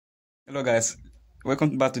Hello guys,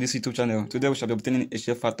 welcome back to this YouTube channel. Today we shall be obtaining a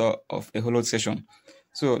shape factor of a hollow section.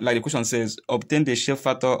 So like the question says, obtain the shape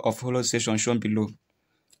factor of hollow section shown below.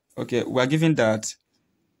 Okay, we are given that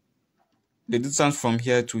the distance from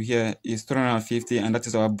here to here is 350 and that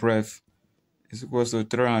is our breadth is equals to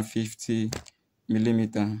 350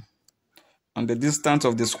 millimeter. And the distance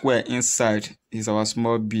of the square inside is our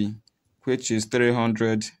small b, which is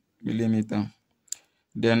 300 millimeter.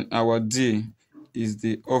 Then our d is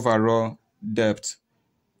the overall depth,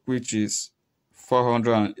 which is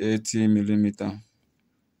 480 millimeter,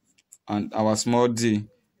 and our small d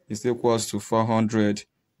is equals to 400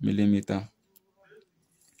 millimeter.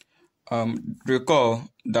 Recall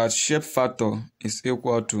that shape factor is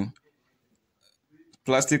equal to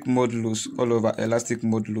plastic modulus all over elastic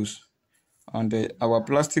modulus, and our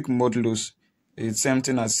plastic modulus is same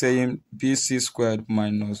thing as saying BC squared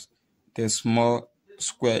minus the small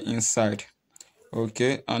square inside.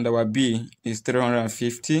 Okay, and our B is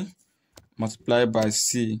 350 multiplied by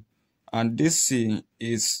C, and this C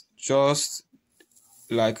is just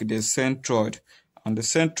like the centroid, and the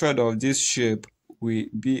centroid of this shape will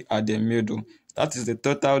be at the middle. That is the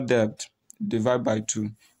total depth divided by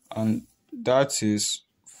 2, and that is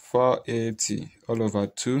 480 all over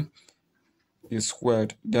 2 is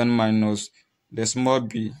squared, then minus the small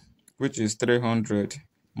b, which is 300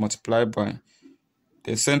 multiplied by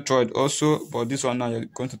the centroid also, but this one now you're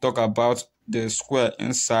going to talk about the square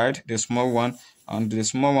inside, the small one, and the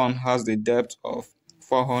small one has the depth of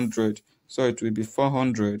 400, so it will be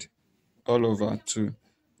 400 all over 2,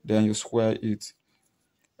 then you square it.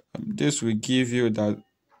 This will give you that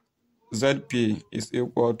ZP is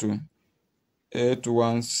equal to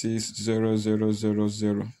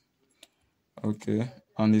 8160000, okay,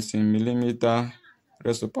 and it's in millimeter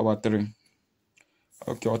raised to power 3.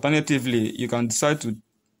 Okay, alternatively, you can decide to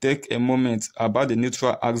take a moment about the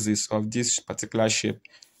neutral axis of this particular shape.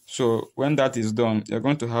 So when that is done, you're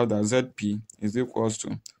going to have that ZP is equals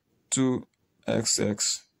to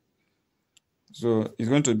 2xx. So it's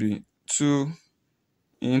going to be 2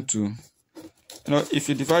 into, if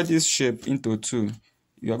you divide this shape into 2,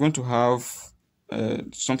 you are going to have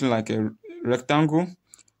something like a rectangle,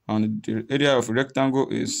 and the area of a rectangle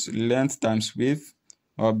is length times width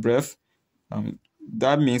or breadth.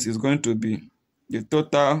 That means it's going to be the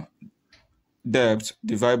total depth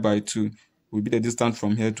divided by 2 will be the distance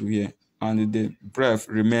from here to here, and the breadth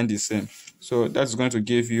remain the same. So that's going to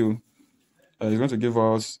give you, it's going to give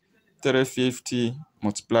us 350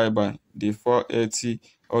 multiplied by the 480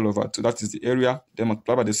 all over 2. That is the area. Then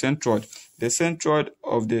multiplied by the centroid. The centroid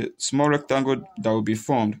of the small rectangle that will be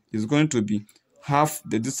formed is going to be half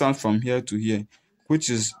the distance from here to here, which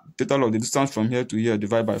is total of the distance from here to here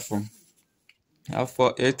divided by 4. Have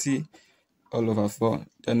 480 all over 4,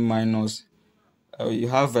 then minus you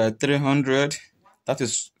have 300, that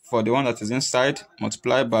is for the one that is inside,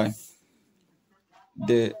 multiplied by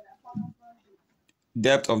the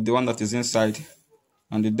depth of the one that is inside,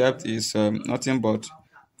 and the depth is nothing but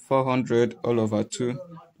 400 all over 2,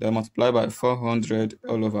 then multiplied by 400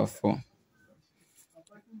 all over 4.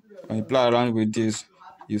 When you play around with this,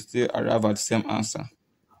 you still arrive at the same answer,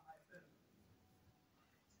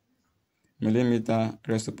 millimeter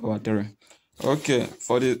raised to power 3. Okay,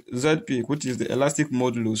 for the ZP, which is the elastic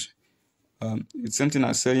modulus, it's something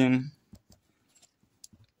as saying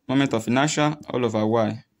moment of inertia all over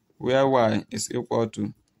y, where y is equal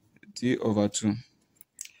to d over 2.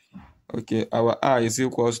 Okay, our I is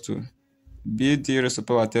equals to bd raised to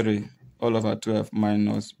power 3 all over 12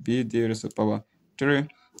 minus bd raised to power 3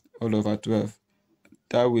 all over 12.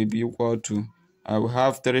 That will be equal to, I will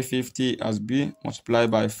have 350 as b multiplied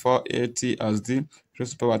by 480 as d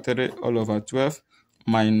raised to power 3 all over 12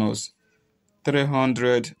 minus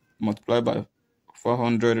 300 multiplied by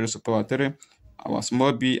 400 raised to power 3, our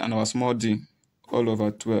small b and our small d all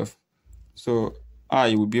over 12. So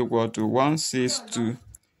I will be equal to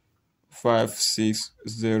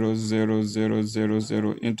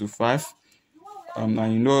 162560000 into 5.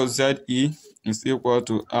 And you know ZE is equal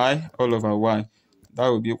to I all over y. That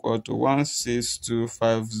will be equal to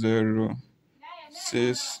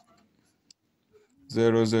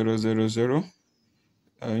 16250600000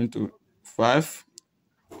 into 5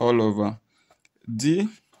 all over d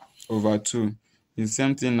over 2 is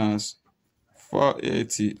same thing as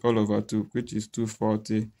 480 all over 2, which is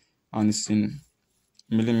 240, and it's in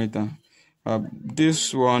millimeter.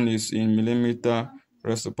 This one is in millimeter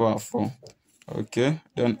raised to power 4. Okay,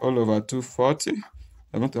 then all over 240, you're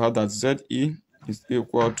going to have that ZE is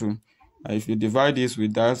equal to, if you divide this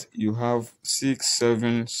with that, you have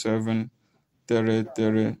 677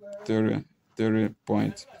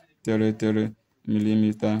 point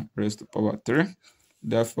millimeter raised to power 3.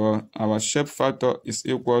 Therefore, our shape factor is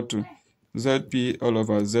equal to ZP all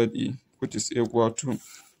over ZE, which is equal to,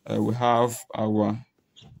 we have our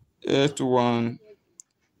 816,000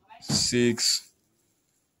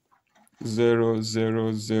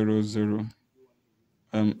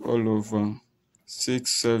 all over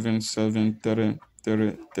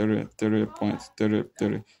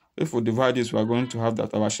 6773333.33. If we divide this, we are going to have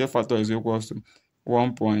that our shape factor is equal to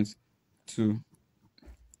 1.2.